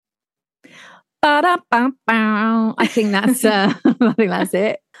Ba-da-ba-bow. I think that's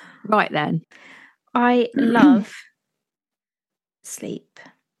it. Right then. I love sleep.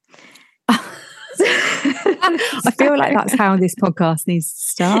 I feel like that's how this podcast needs to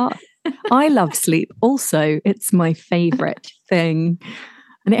start. I love sleep also. It's my favourite thing.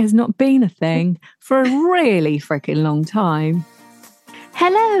 And it has not been a thing for a really freaking long time.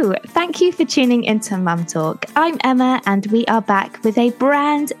 Hello, thank you for tuning into Mum Talk. I'm Emma and we are back with a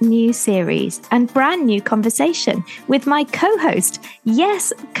brand new series and brand new conversation with my co-host,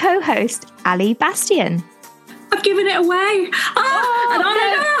 Ali Bastian. I've given it away.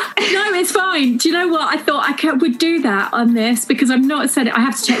 No, it's fine. Do you know what? I thought I would do that on this because I've not said it. I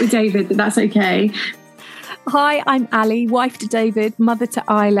have to check with David that that's okay. Hi, I'm Ali, wife to David, mother to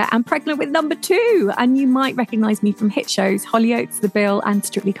Isla, and pregnant with number 2. And you might recognise me from hit shows Hollyoaks, The Bill, and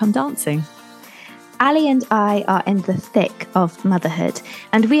Strictly Come Dancing. Ali and I are in the thick of motherhood,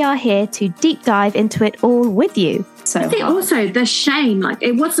 and we are here to deep dive into it all with you. So I think also the shame, like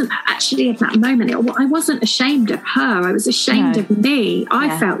it wasn't actually at that moment. I wasn't ashamed of her. I was ashamed of me.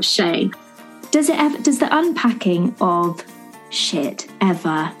 I felt shame. Does the unpacking of shit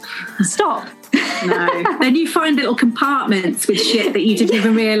ever stop? No. Then you find little compartments with shit that you didn't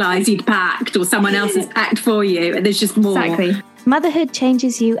even realise you'd packed or someone else has packed for you, and there's just more. Exactly. Motherhood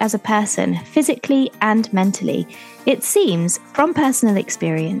changes you as a person, physically and mentally. It seems, from personal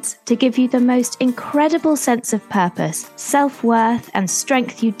experience, to give you the most incredible sense of purpose, self-worth and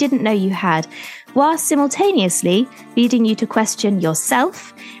strength you didn't know you had, whilst simultaneously leading you to question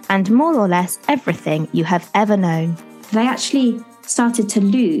yourself and more or less everything you have ever known. I actually started to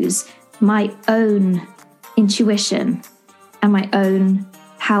lose my own intuition and my own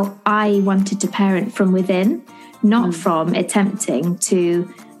how I wanted to parent from within, not from attempting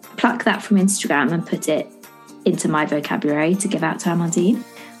to pluck that from Instagram and put it into my vocabulary to give out to Amandine.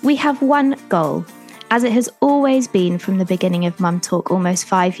 We have one goal, as it has always been from the beginning of Mum Talk almost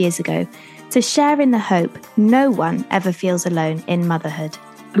 5 years ago, to share in the hope no one ever feels alone in motherhood.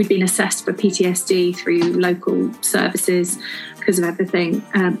 We'd been assessed for PTSD through local services because of everything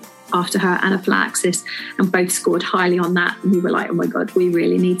after her anaphylaxis, and both scored highly on that. And we were like, oh my God, we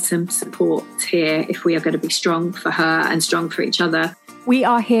really need some support here if we are going to be strong for her and strong for each other. We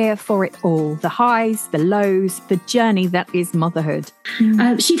are here for it all. The highs, the lows, the journey that is motherhood.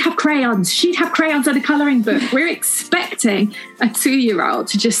 She'd have crayons. She'd have crayons and a colouring book. We're expecting a 2-year-old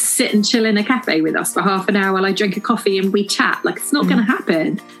to just sit and chill in a cafe with us for half an hour while I drink a coffee and we chat. Like, it's not going to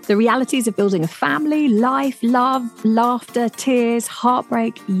happen. The realities of building a family, life, love, laughter, tears,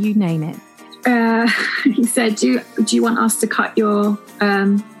 heartbreak, you name it. He said, do you want us to cut your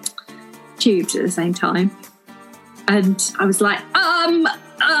tubes at the same time? And I was like,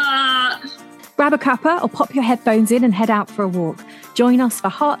 Grab a cuppa or pop your headphones in and head out for a walk. Join us for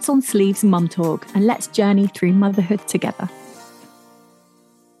Hearts on Sleeves Mum Talk, and let's journey through motherhood together.